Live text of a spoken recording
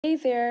Hey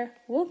there,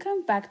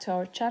 welcome back to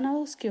our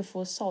channel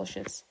Skillful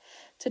Solutions.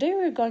 Today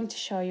we're going to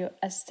show you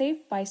a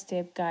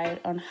step-by-step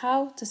guide on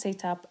how to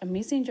set up a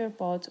messenger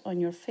bot on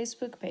your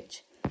Facebook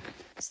page.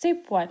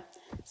 Step 1.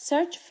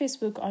 Search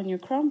Facebook on your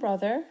Chrome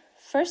browser.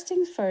 First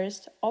things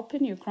first,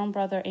 open your Chrome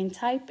browser and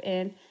type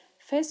in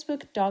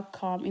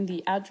facebook.com in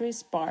the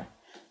address bar.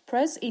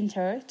 Press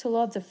enter to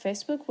load the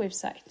Facebook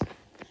website.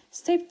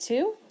 Step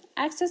 2.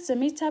 Access the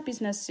Meta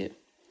Business Suite.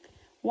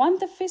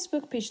 Once the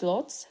Facebook page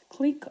loads,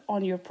 click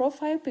on your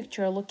profile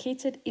picture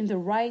located in the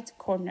right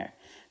corner.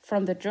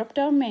 From the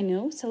drop-down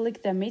menu,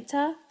 select the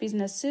Meta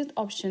Business Suite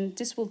option.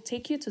 This will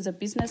take you to the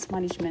business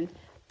management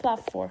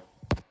platform.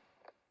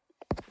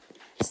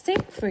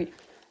 Step 3.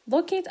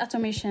 Locate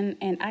automation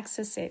and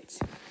access it.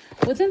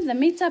 Within the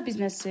Meta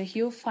Business Suite,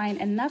 you'll find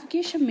a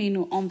navigation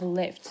menu on the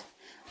left.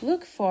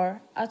 Look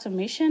for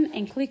automation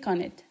and click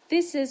on it.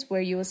 This is where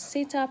you will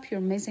set up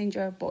your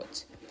messenger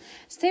bot.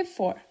 Step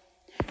 4.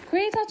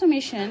 Create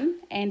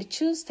automation and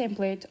choose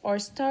template or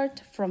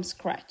start from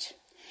scratch.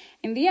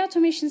 In the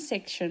automation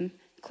section,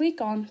 click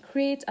on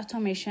Create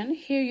Automation.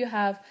 Here you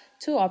have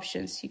two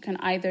options. You can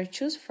either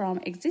choose from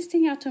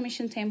existing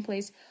automation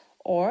templates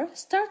or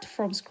start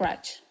from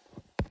scratch.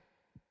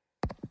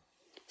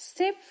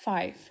 Step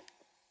 5.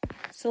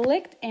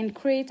 Select and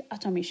create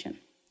automation.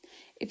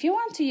 If you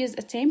want to use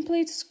a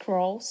template,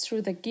 scroll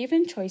through the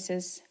given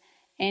choices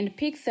and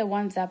pick the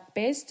one that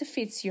best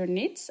fits your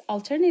needs.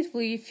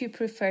 Alternatively, if you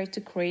prefer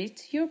to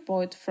create your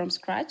bot from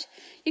scratch,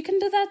 you can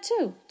do that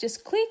too.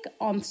 Just click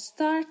on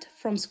Start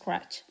from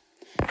Scratch.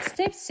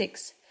 Step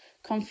 6.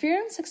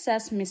 Confirm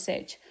success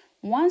message.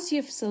 Once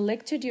you've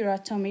selected your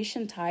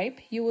automation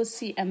type, you will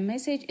see a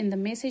message in the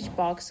message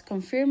box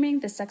confirming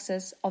the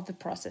success of the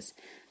process.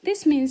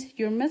 This means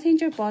your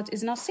messenger bot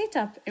is now set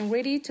up and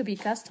ready to be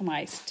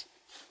customized.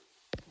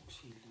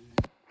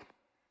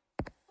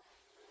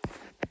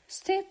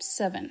 Step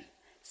 7.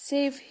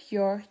 Save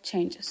your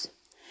changes.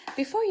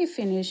 Before you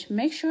finish,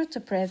 make sure to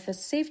press the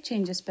Save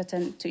Changes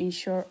button to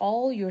ensure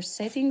all your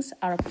settings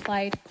are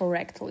applied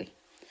correctly.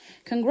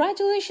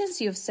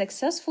 Congratulations, you've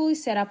successfully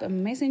set up a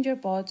messenger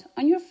bot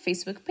on your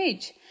Facebook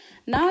page.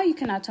 Now you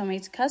can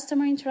automate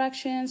customer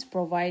interactions,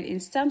 provide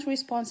instant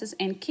responses,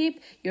 and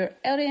keep your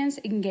audience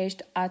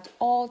engaged at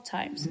all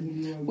times.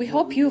 We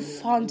hope you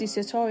found this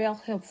tutorial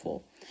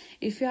helpful.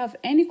 If you have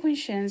any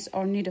questions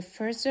or need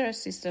further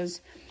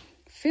assistance,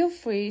 feel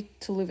free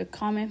to leave a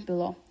comment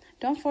below.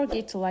 Don't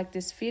forget to like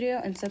this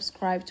video and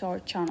subscribe to our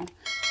channel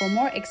for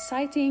more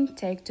exciting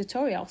tech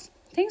tutorials.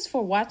 Thanks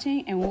for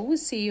watching, and we will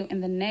see you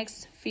in the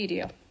next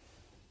video.